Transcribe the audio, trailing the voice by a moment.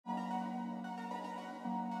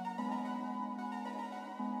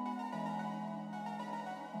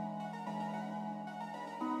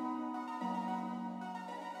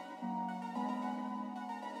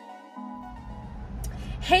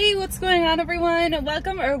Hey, what's going on, everyone?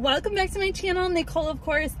 Welcome back to my channel, Nicole, of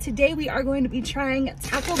course. Today we are going to be trying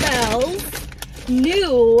Taco Bell's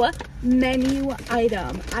new menu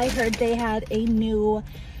item. I heard they had a new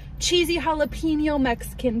cheesy jalapeno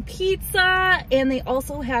Mexican pizza, and they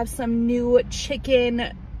also have some new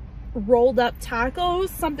chicken rolled up tacos,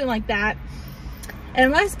 something like that.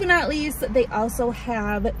 And last but not least, they also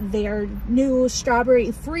have their new strawberry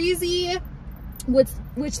freezy,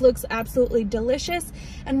 which looks absolutely delicious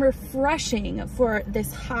and refreshing for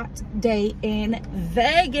this hot day in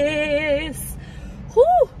Vegas.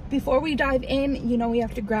 Whew! Before we dive in, you know we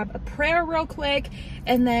have to grab a prayer real quick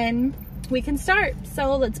and then we can start.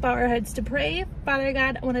 So let's bow our heads to pray. Father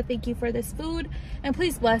God, I want to thank you for this food, and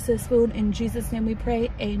please bless this food. In Jesus' name we pray,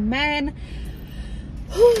 amen.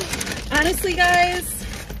 Whew. Honestly, guys,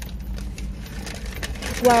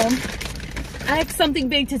 well, I have something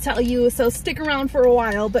big to tell you, so stick around for a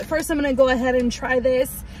while. But first I'm gonna go ahead and try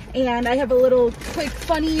this, and I have a little quick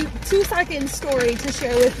funny 2-second story to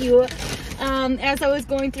share with you as I was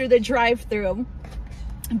going through the drive-thru.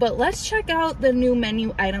 But let's check out the new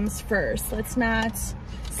menu items first. Let's not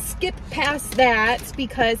skip past that,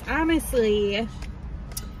 because honestly,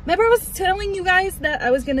 remember I was telling you guys that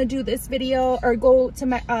I was gonna do this video or go to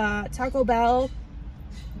my Taco Bell,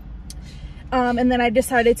 and then I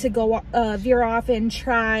decided to go veer off and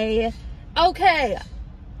try. Okay,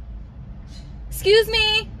 excuse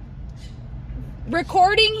me,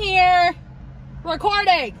 recording here,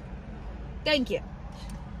 recording. Thank you.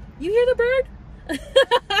 You hear the bird?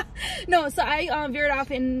 No, so I veered off,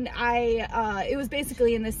 and it was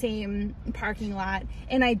basically in the same parking lot,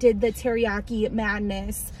 and I did the teriyaki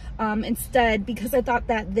madness instead, because I thought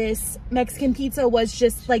that this Mexican pizza was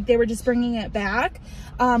just like they were just bringing it back,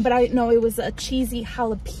 but I didn't know it was a cheesy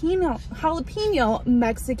jalapeno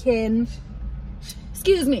Mexican,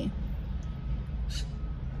 excuse me,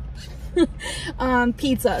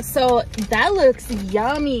 pizza. So that looks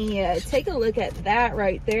yummy. Take a look at that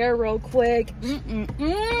right there real quick.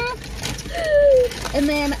 And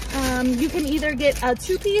then you can either get a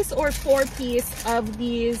 2-piece or 4-piece of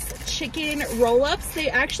these chicken roll-ups. They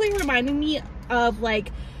actually reminded me of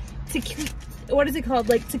like what is it called,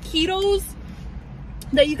 like taquitos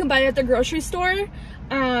that you can buy at the grocery store.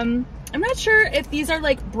 I'm not sure if these are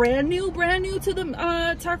like brand new to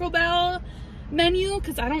the Taco Bell menu,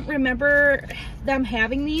 because I don't remember them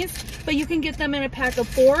having these, but you can get them in a pack of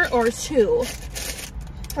 4 or 2,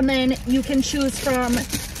 and then you can choose from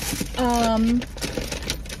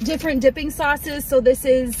different dipping sauces. So this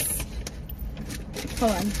is,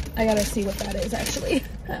 hold on, I gotta see what that is actually.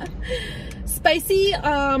 Spicy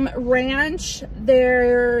ranch.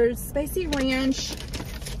 There's spicy ranch.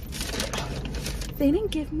 They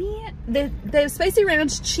didn't give me the spicy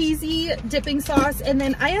ranch cheesy dipping sauce, and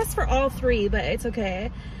then I asked for all 3, but it's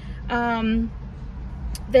okay.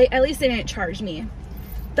 At least they didn't charge me.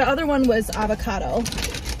 The other one was avocado,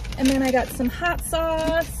 and then I got some hot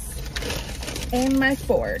sauce and my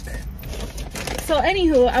fork. So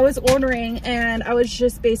anywho, I was ordering, and I was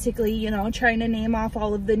just basically, you know, trying to name off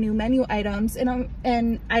all of the new menu items,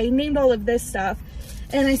 and I named all of this stuff,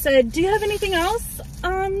 and I said, do you have anything else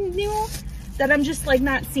new that I'm just like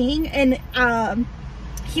not seeing? And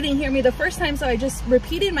he didn't hear me the first time, so I just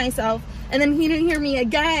repeated myself, and then he didn't hear me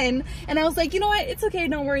again, and I was like, you know what, it's okay,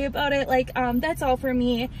 don't worry about it, like that's all for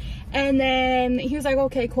me. And then he was like,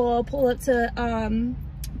 okay, cool, I'll pull up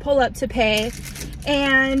to pay.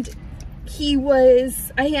 And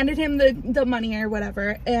I handed him the money or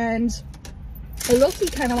whatever, and I low-key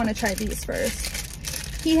kind of want to try these first.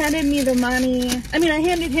 He handed me the money, I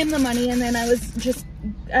handed him the money, and then I was just,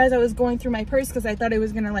 as I was going through my purse, because I thought it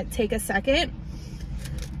was gonna like take a second,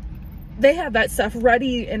 they have that stuff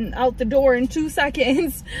ready and out the door in 2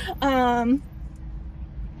 seconds.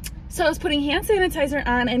 So I was putting hand sanitizer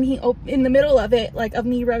on, and he in the middle of it, like of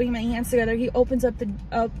me rubbing my hands together, he opens up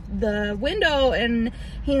the window and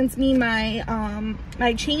hands me my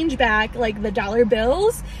my change back, like the dollar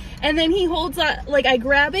bills. And then he holds up, like I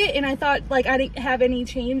grab it, and I thought like I didn't have any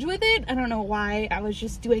change with it. I don't know why, I was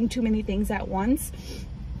just doing too many things at once.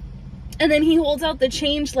 And then he holds out the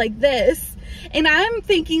change like this, and I'm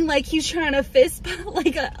thinking like he's trying to fist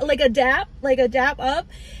like a dap up.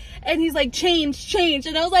 And he's like, change.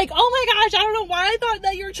 And I was like, oh my gosh, I don't know why I thought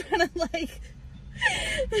that you were trying to like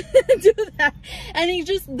do that. And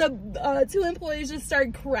the 2 employees just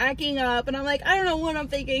start cracking up, and I'm like, I don't know what I'm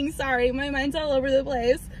thinking, sorry, my mind's all over the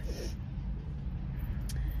place.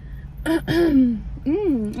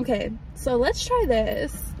 Okay, so let's try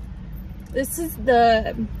this. This is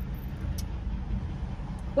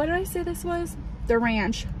what did I say this was? The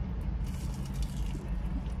ranch.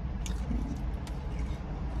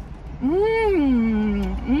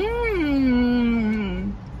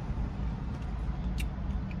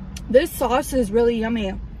 This sauce is really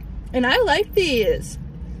yummy. And I like these.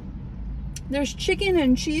 There's chicken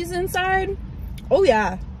and cheese inside. Oh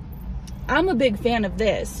yeah. I'm a big fan of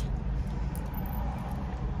this.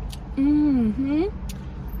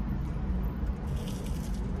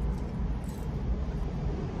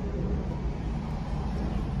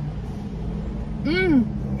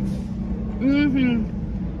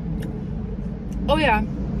 Oh yeah.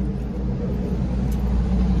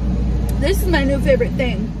 This is my new favorite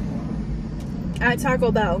thing at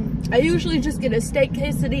Taco Bell. I usually just get a steak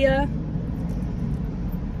quesadilla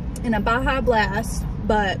and a Baja Blast,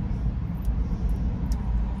 but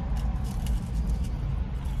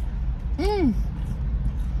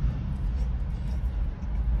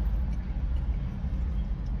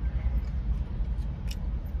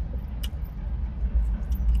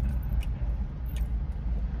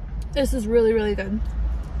this is really, really good.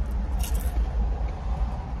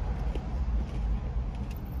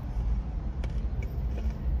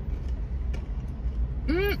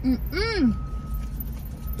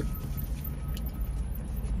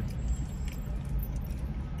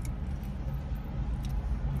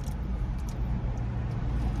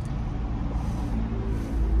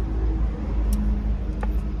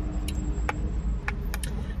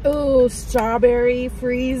 Oh, strawberry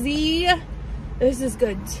freezy. This is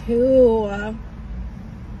good too.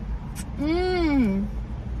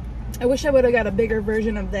 I wish I would have got a bigger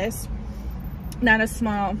version of this. Not a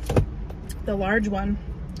small, the large one.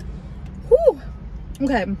 Whew.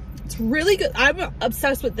 Okay, it's really good. I'm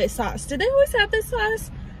obsessed with this sauce. Did they always have this sauce?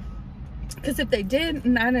 Because if they did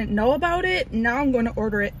and I didn't know about it, now I'm going to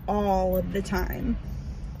order it all of the time.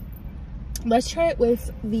 Let's try it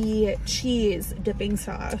with the cheese dipping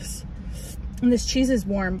sauce. And this cheese is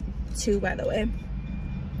warm too, by the way.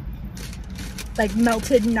 Like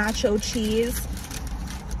melted nacho cheese.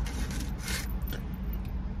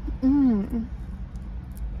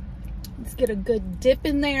 Let's get a good dip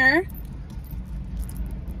in there.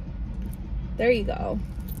 There you go.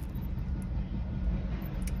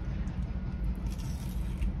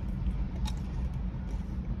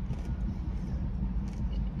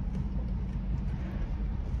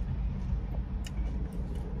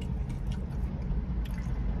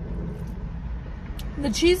 The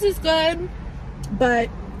cheese is good, but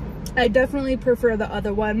I definitely prefer the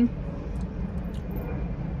other one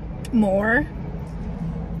more.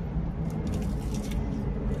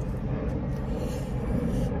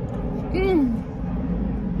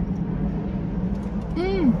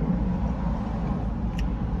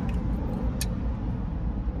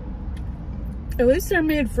 At least they're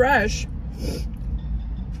made fresh.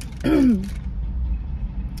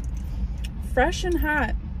 Fresh and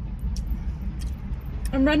hot.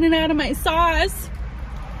 I'm running out of my sauce.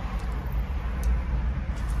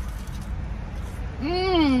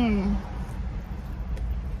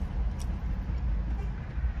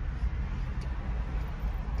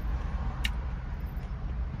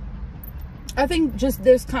 I think just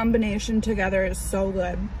this combination together is so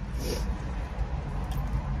good.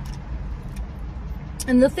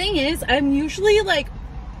 And the thing is, I'm usually like,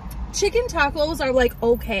 chicken tacos are like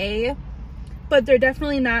okay, but they're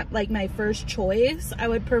definitely not like my first choice. I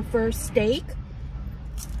would prefer steak.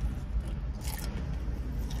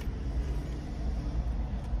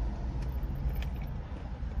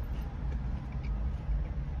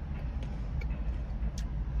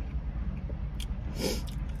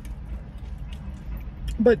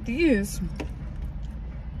 But these,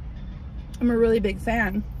 I'm a really big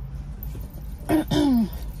fan.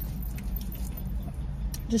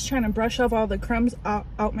 Just trying to brush off all the crumbs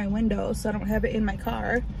out my window so I don't have it in my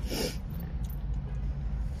car.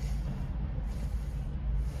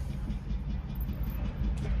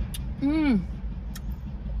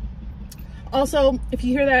 Also, if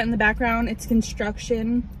you hear that in the background, it's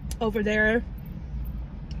construction over there.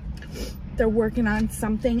 They're working on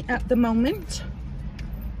something at the moment.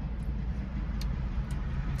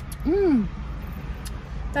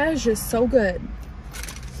 That is just so good.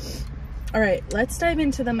 All right, let's dive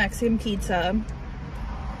into the Mexican pizza.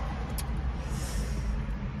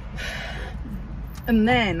 And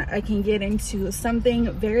then I can get into something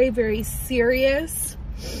very, very serious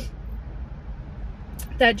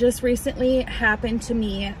that just recently happened to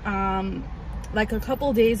me, like a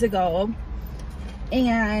couple days ago.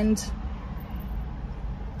 And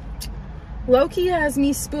low-key has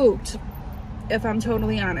me spooked, if I'm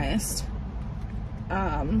totally honest.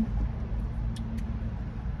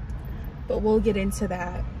 But we'll get into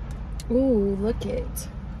that. Ooh, look it.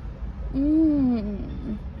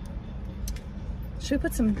 Should we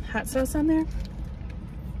put some hot sauce on there?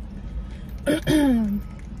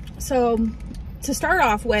 So to start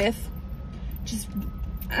off with,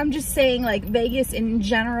 I'm just saying, like, Vegas in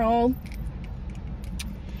general,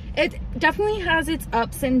 it definitely has its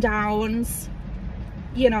ups and downs.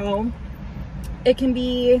 You know, it can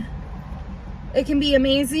be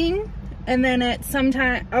amazing, and then at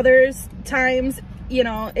other times, you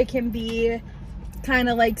know, it can be kind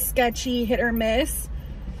of like sketchy, hit or miss.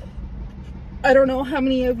 I don't know how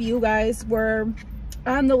many of you guys were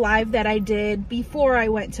on the live that I did before I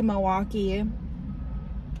went to Milwaukee,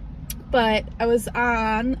 but I was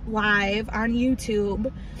on live on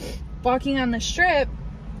YouTube walking on the strip,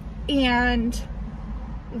 and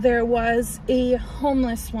there was a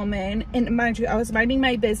homeless woman, and mind you, I was minding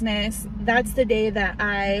my business. That's the day that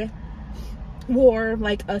I wore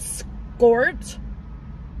like a skirt,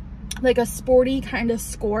 like a sporty kind of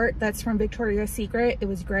skirt that's from Victoria's Secret. It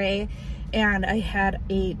was gray, and I had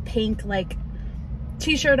a pink like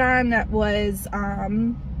t-shirt on that was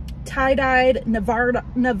tie-dyed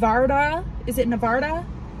Nevada, is it Nevada,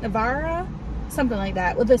 something like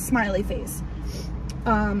that, with a smiley face.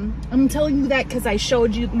 I'm telling you that because I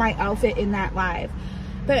showed you my outfit in that live.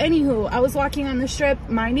 But anywho, I was walking on the strip,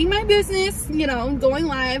 minding my business, you know, going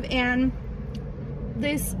live, and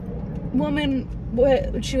this woman,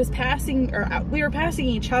 she was passing, or we were passing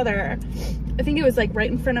each other. I think it was like right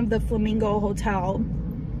in front of the Flamingo Hotel,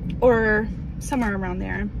 or somewhere around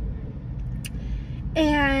there.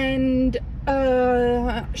 And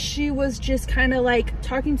she was just kind of like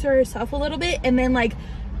talking to herself a little bit, and then like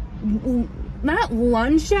not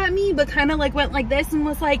lunged at me, but kind of like went like this and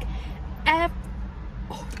was like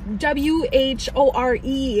FWHORE.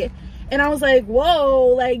 And I was like,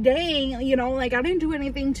 whoa, like, dang, you know, like, I didn't do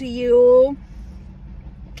anything to you.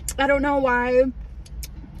 I don't know why.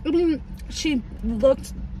 I mean, she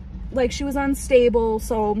looked like she was unstable,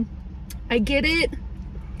 so I get it.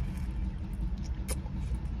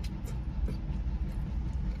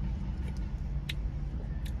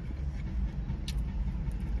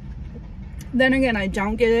 Then again, I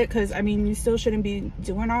don't get it, because, I mean, you still shouldn't be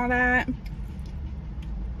doing all that.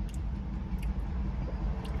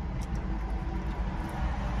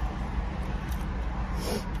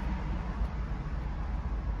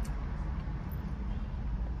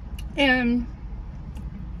 And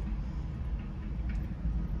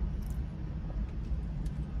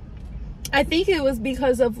I think it was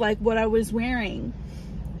because of like what I was wearing.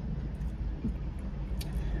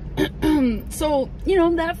 So, you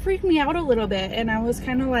know, that freaked me out a little bit, and I was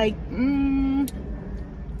kind of like,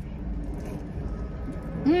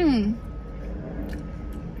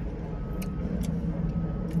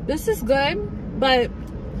 this is good, but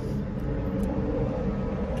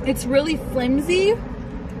it's really flimsy.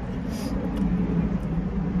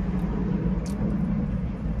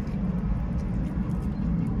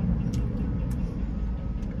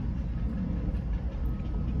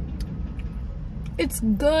 It's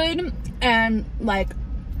good, and like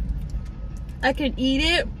I could eat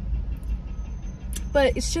it,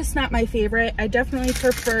 but it's just not my favorite. I definitely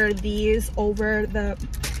prefer these over the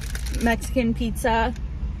Mexican pizza.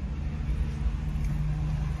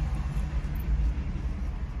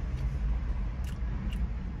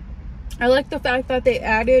 I like the fact that they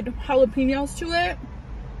added jalapenos to it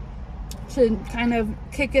to kind of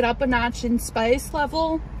kick it up a notch in spice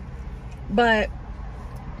level, but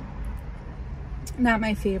not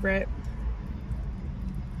my favorite.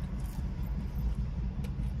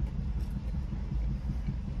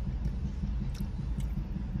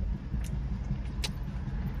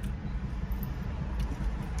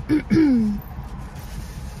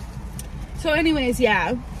 So anyways,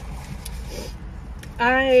 yeah.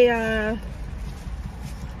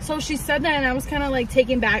 So she said that, and I was kind of like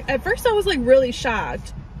taken back. At first I was like really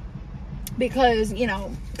shocked, because, you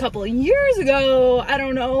know, a couple of years ago, I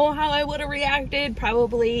don't know how I would have reacted.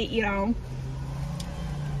 Probably, you know,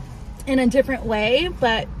 in a different way.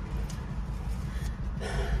 But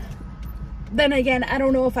then again, I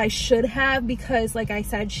don't know if I should have, because like I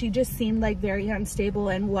said, she just seemed like very unstable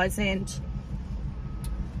and wasn't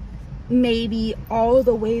maybe all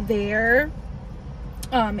the way there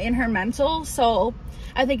in her mental. So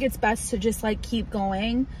I think it's best to just like keep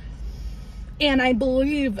going. And I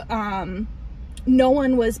believe no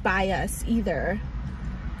one was by us either.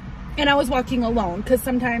 And I was walking alone, because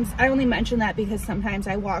sometimes, I only mention that because sometimes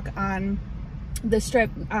I walk on the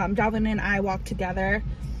strip. Dalvin and I walk together.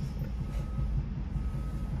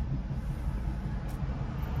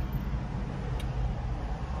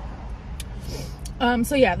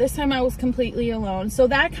 So yeah, this time I was completely alone. So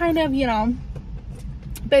that kind of, you know,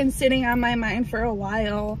 been sitting on my mind for a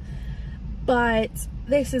while. But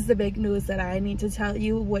this is the big news that I need to tell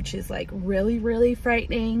you, which is like really, really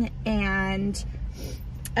frightening. And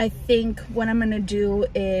I think what I'm gonna do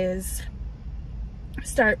is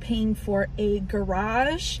start paying for a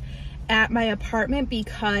garage at my apartment,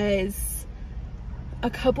 because a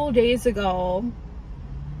couple days ago,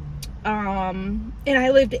 and I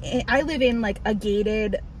live in like a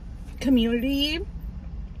gated community,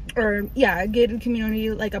 or yeah, a gated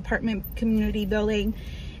community, like apartment community building.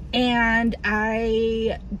 And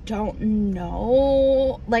I don't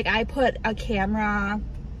know, like I put a camera,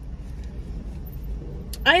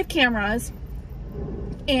 I have cameras,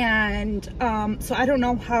 and so I don't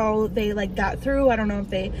know how they like got through. I don't know if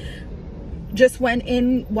they just went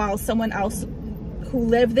in while someone else who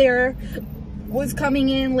lived there was coming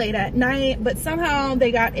in late at night, but somehow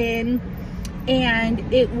they got in,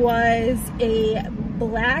 and it was a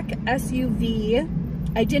black SUV.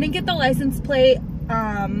 I didn't get the license plate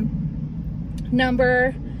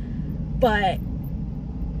number, but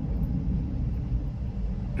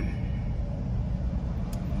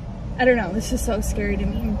I don't know, this is so scary to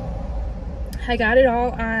me. I got it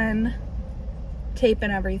all on tape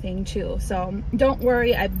and everything too, so don't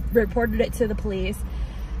worry, I reported it to the police.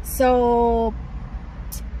 So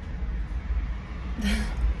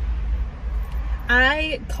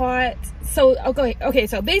I caught, so okay,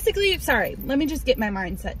 so basically, sorry, let me just get my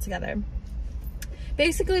mindset together.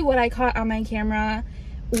 Basically what I caught on my camera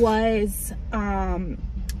was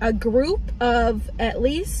a group of at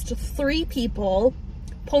least 3 people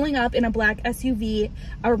pulling up in a black SUV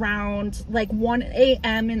around like 1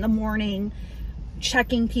 a.m. in the morning,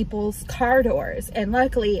 checking people's car doors. And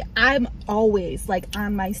luckily I'm always like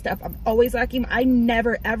on my stuff. I'm always locking. I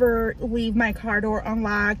never ever leave my car door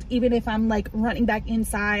unlocked, even if I'm like running back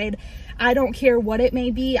inside. I don't care what it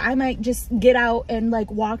may be. I might just get out and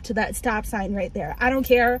like walk to that stop sign right there. I don't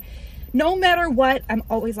care. No matter what, I'm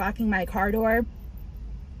always locking my car door.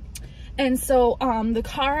 And so the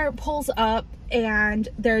car pulls up, and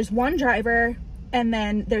there's one driver, and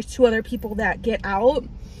then there's 2 other people that get out,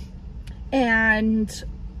 and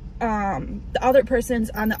the other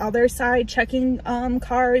person's on the other side checking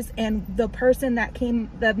cars. And the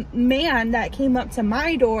man that came up to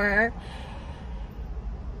my door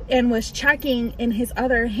and was checking, in his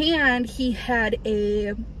other hand he had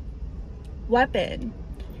a weapon,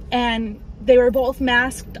 and they were both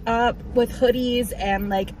masked up with hoodies, and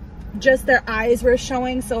like just their eyes were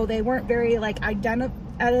showing, so they weren't very like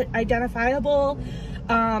identifiable.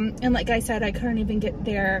 And like I said, I couldn't even get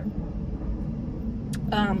their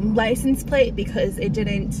license plate because it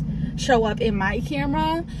didn't show up in my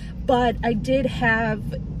camera. But I did have,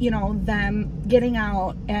 you know, them getting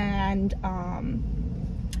out, and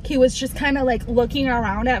he was just kind of like looking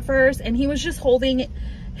around at first, and he was just holding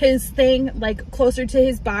his thing like closer to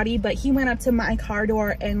his body, but he went up to my car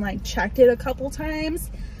door and like checked it a couple times,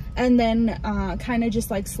 and then kind of just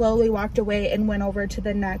like slowly walked away and went over to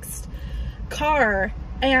the next car.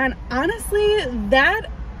 And honestly, that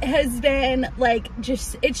has been like,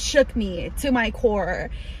 just, it shook me to my core.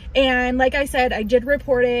 And like I said, I did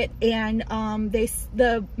report it, and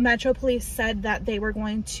the Metro Police said that they were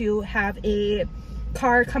going to have a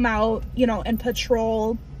car come out, you know, and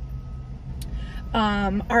patrol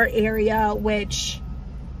our area, which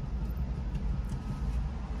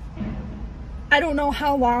I don't know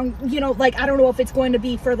how long, you know, like I don't know if it's going to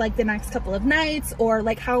be for like the next couple of nights, or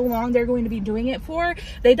like how long they're going to be doing it for.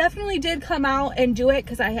 They definitely did come out and do it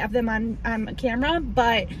because I have them on camera,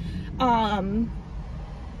 but I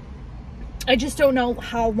just don't know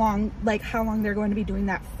how long they're going to be doing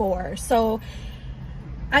that for. So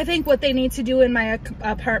I think what they need to do in my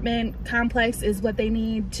apartment complex is like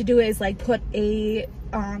put a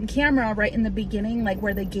camera right in the beginning, like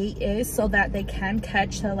where the gate is, so that they can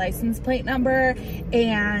catch the license plate number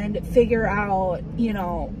and figure out, you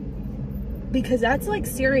know, because that's like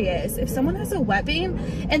serious. If someone has a weapon,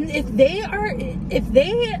 and if they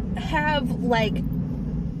have like,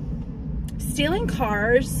 stealing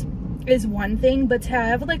cars is one thing, but to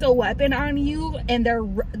have like a weapon on you and they're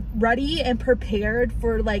ready and prepared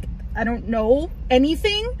for like, I don't know,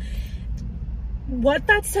 anything, what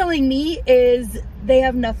that's telling me is they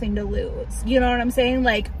have nothing to lose. You know what I'm saying?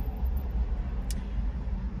 Like,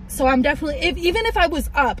 so I'm definitely, even if I was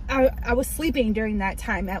up, I was sleeping during that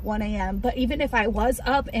time at 1 a.m. But even if I was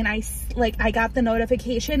up and I got the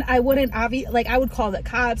notification, I wouldn't I would call the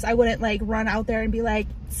cops. I wouldn't like run out there and be like,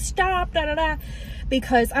 stop, da da da,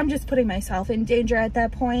 because I'm just putting myself in danger at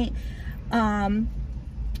that point.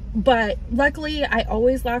 But luckily I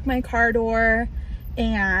always lock my car door,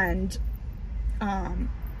 and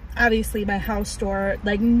obviously my house door,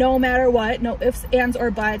 like no matter what, no ifs, ands,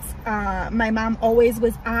 or buts. My mom always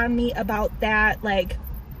was on me about that. Like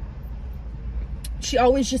she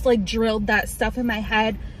always just like drilled that stuff in my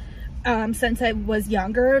head since I was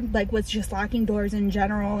younger, like with just locking doors in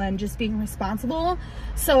general and just being responsible.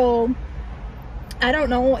 So I don't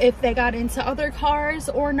know if they got into other cars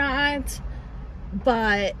or not,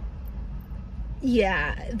 but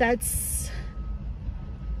yeah,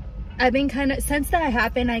 I've been kind of, since that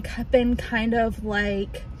happened, I've been kind of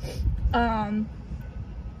like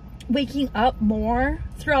waking up more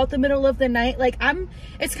throughout the middle of the night. Like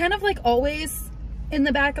it's kind of like always in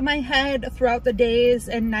the back of my head throughout the days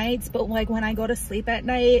and nights, but like when I go to sleep at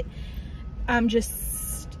night, I'm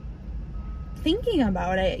just thinking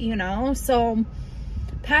about it, you know? So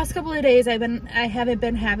past couple of days I haven't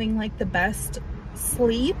been having like the best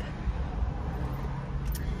sleep,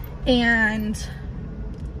 and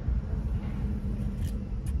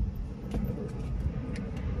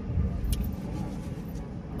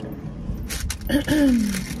I'm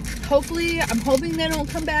hoping they don't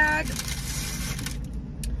come back,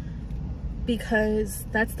 because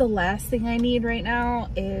that's the last thing I need right now,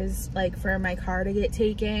 is like for my car to get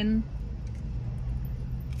taken.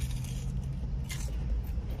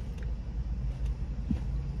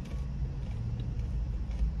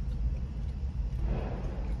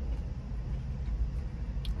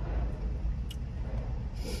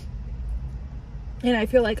 And I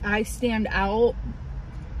feel like I stand out.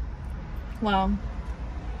 Well,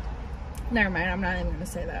 never mind, I'm not even gonna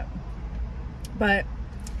say that. But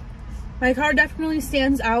my car definitely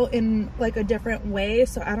stands out in like a different way,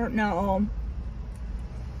 so I don't know.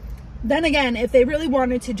 Then again, if they really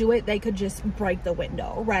wanted to do it, they could just break the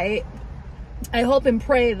window, right? I hope and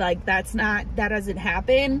pray like that doesn't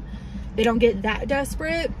happen. They don't get that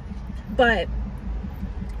desperate. But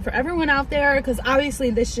for everyone out there, because obviously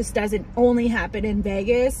this just doesn't only happen in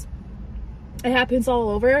Vegas, it happens all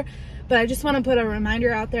over. But I just want to put a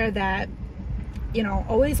reminder out there that, you know,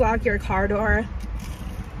 always lock your car door.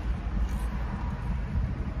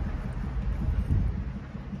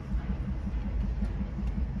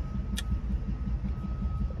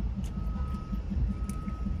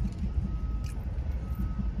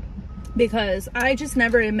 Because I just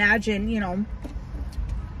never imagined, you know,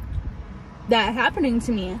 that happening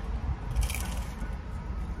to me.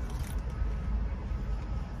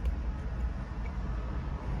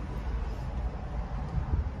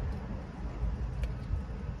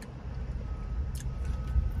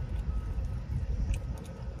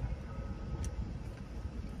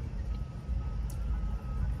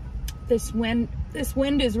 This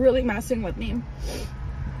wind is really messing with me.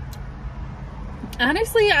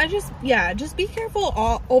 Honestly, just be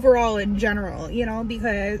careful overall in general, you know,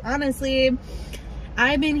 because honestly,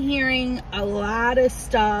 I've been hearing a lot of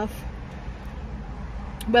stuff,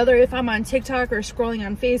 whether if I'm on TikTok or scrolling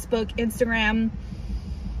on Facebook, Instagram,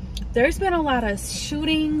 there's been a lot of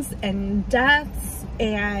shootings and deaths.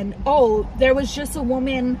 And oh, there was just a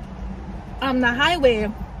woman on the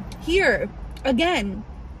highway here again.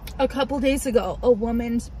 A couple days ago, a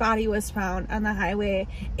woman's body was found on the highway,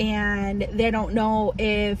 and they don't know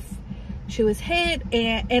if she was hit,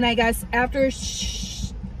 and I guess after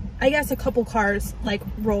I guess a couple cars like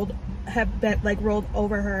rolled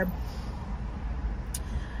over her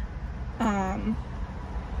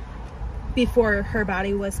before her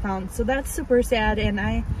body was found. So that's super sad,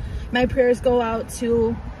 and my prayers go out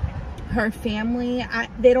to her family.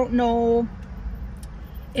 They don't know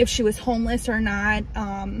if she was homeless or not.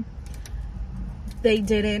 They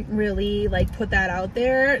didn't really like put that out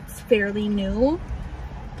there. It's fairly new.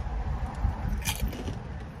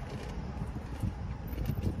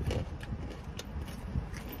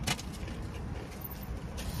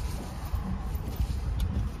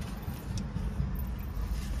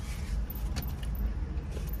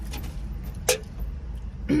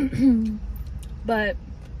 But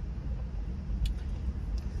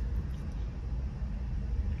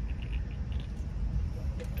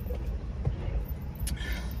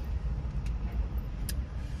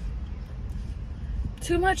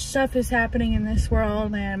too much stuff is happening in this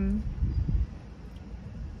world, and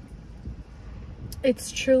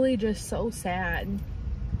it's truly just so sad.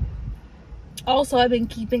 Also, I've been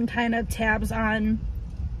keeping kind of tabs on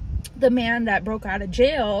the man that broke out of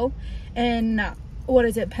jail in, what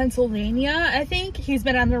is it, Pennsylvania, I think. He's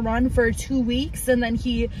been on the run for 2 weeks, and then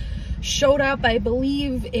he showed up, I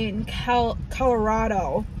believe, in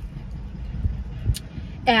Colorado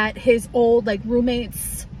at his old like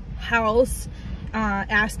roommate's house,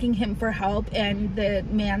 asking him for help, and the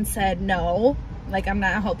man said no, like, I'm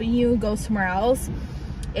not helping you, go somewhere else.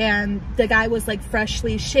 and the guy was like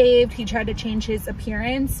freshly shaved. He tried to change his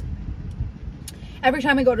appearance. Every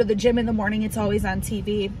time I go to the gym in the morning, it's always on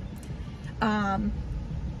TV.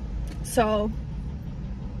 So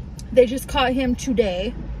they just caught him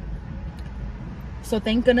today. So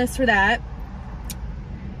thank goodness for that.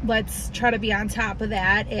 Let's try to be on top of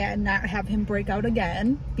that and not have him break out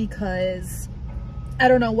again, because I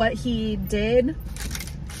don't know what he did,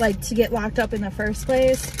 like, to get locked up in the first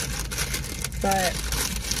place. But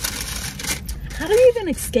how do you even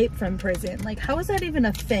escape from prison? Like, how is that even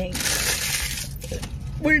a thing?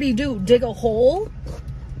 What did he do? Dig a hole?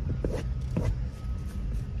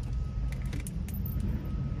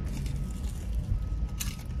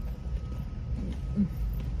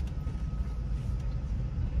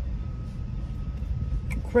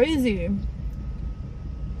 Crazy.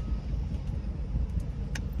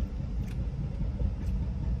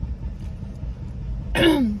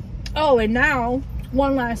 Oh, and now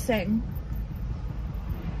one last thing.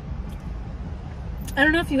 I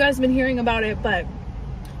don't know if you guys have been hearing about it, but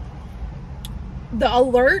the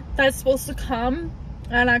alert that's supposed to come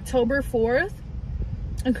on October 4th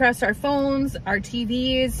across our phones, our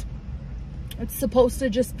TVs, it's supposed to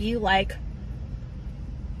just be like,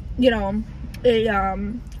 you know,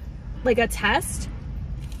 like a test.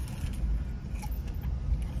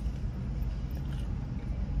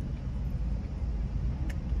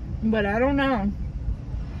 But I don't know.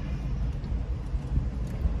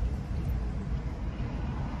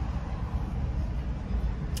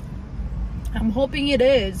 I'm hoping it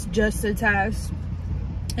is just a test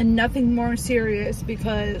and nothing more serious,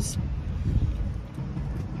 because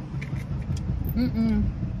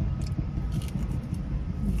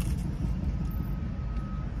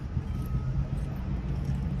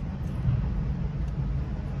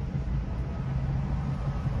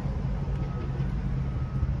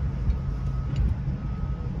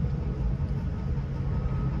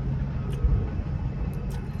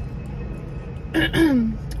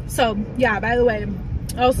So yeah, by the way,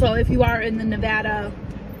 also, if you are in the Nevada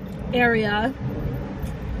area,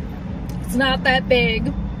 it's not that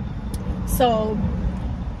big, so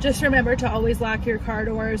just remember to always lock your car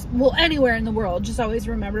doors. Well, anywhere in the world, just always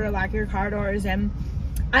remember to lock your car doors. And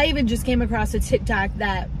I even just came across a TikTok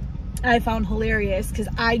that I found hilarious, because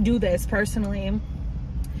I do this personally.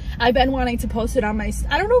 I've been wanting to post it on my,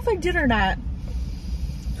 I don't know if I did or not,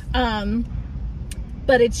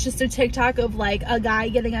 but it's just a TikTok of like a guy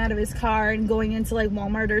getting out of his car and going into like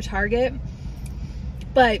Walmart or Target,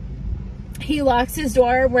 but he locks his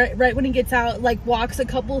door right when he gets out, like walks a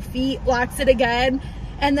couple feet, locks it again,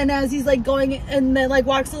 and then as he's like going, and then like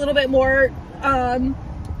walks a little bit more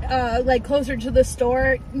like closer to the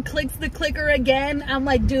store, clicks the clicker again. I'm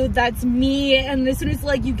like, dude, that's me. And as soon as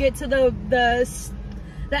like you get to the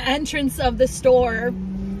entrance of the store,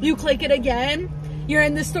 you click it again. You're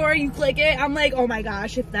in the store, you click it. I'm like, oh my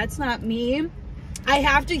gosh, if that's not me, I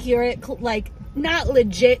have to hear it like not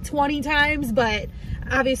legit 20 times, but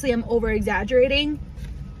obviously I'm over exaggerating.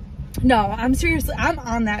 No, I'm seriously, I'm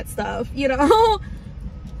on that stuff, you know.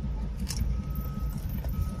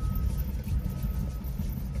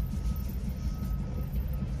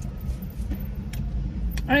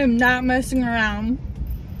 I am not messing around.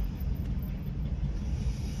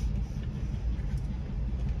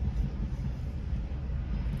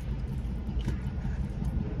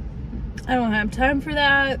 I don't have time for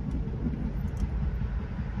that.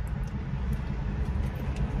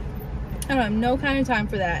 I don't have no kind of time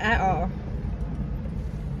for that at all.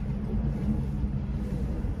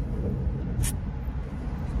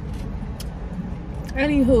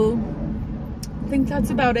 Anywho, I think that's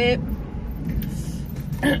about it.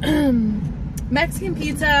 Mexican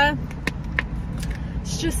pizza,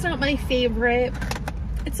 it's just not my favorite.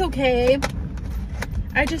 It's okay.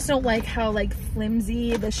 I just don't like how like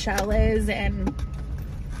flimsy the shell is, and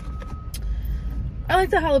I like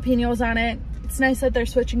the jalapenos on it. It's nice that they're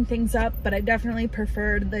switching things up, but I definitely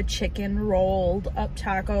preferred the chicken rolled up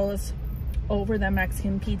tacos over the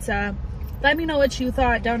Mexican pizza. Let me know what you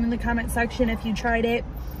thought down in the comment section if you tried it.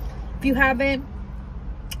 If you haven't,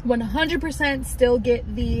 100% still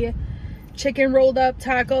get the chicken rolled up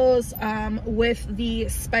tacos with the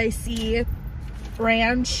spicy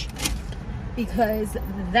ranch, because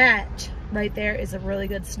that right there is a really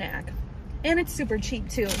good snack, and it's super cheap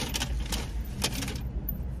too.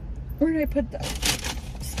 Where did I put that?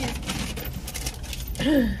 Excuse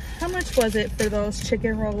me. How much was it for those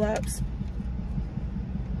chicken roll-ups?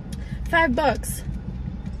 $5.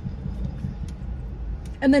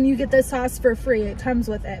 And then you get the sauce for free. It comes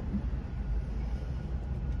with it.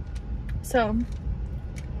 So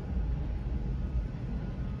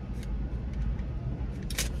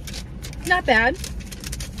not bad.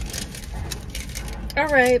 All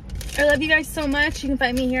right. I love you guys so much. You can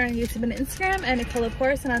find me here on YouTube and Instagram, and Nicole, of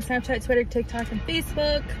course, and on Snapchat, Twitter, TikTok, and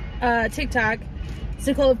Facebook. TikTok, it's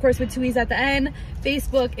Nicole, of course, with 2 E's at the end.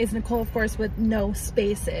 Facebook is Nicole, of course, with no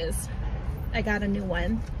spaces. I got a new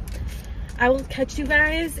one. I will catch you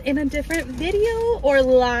guys in a different video or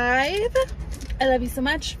live. I love you so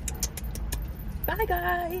much. Bye,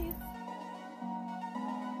 guys.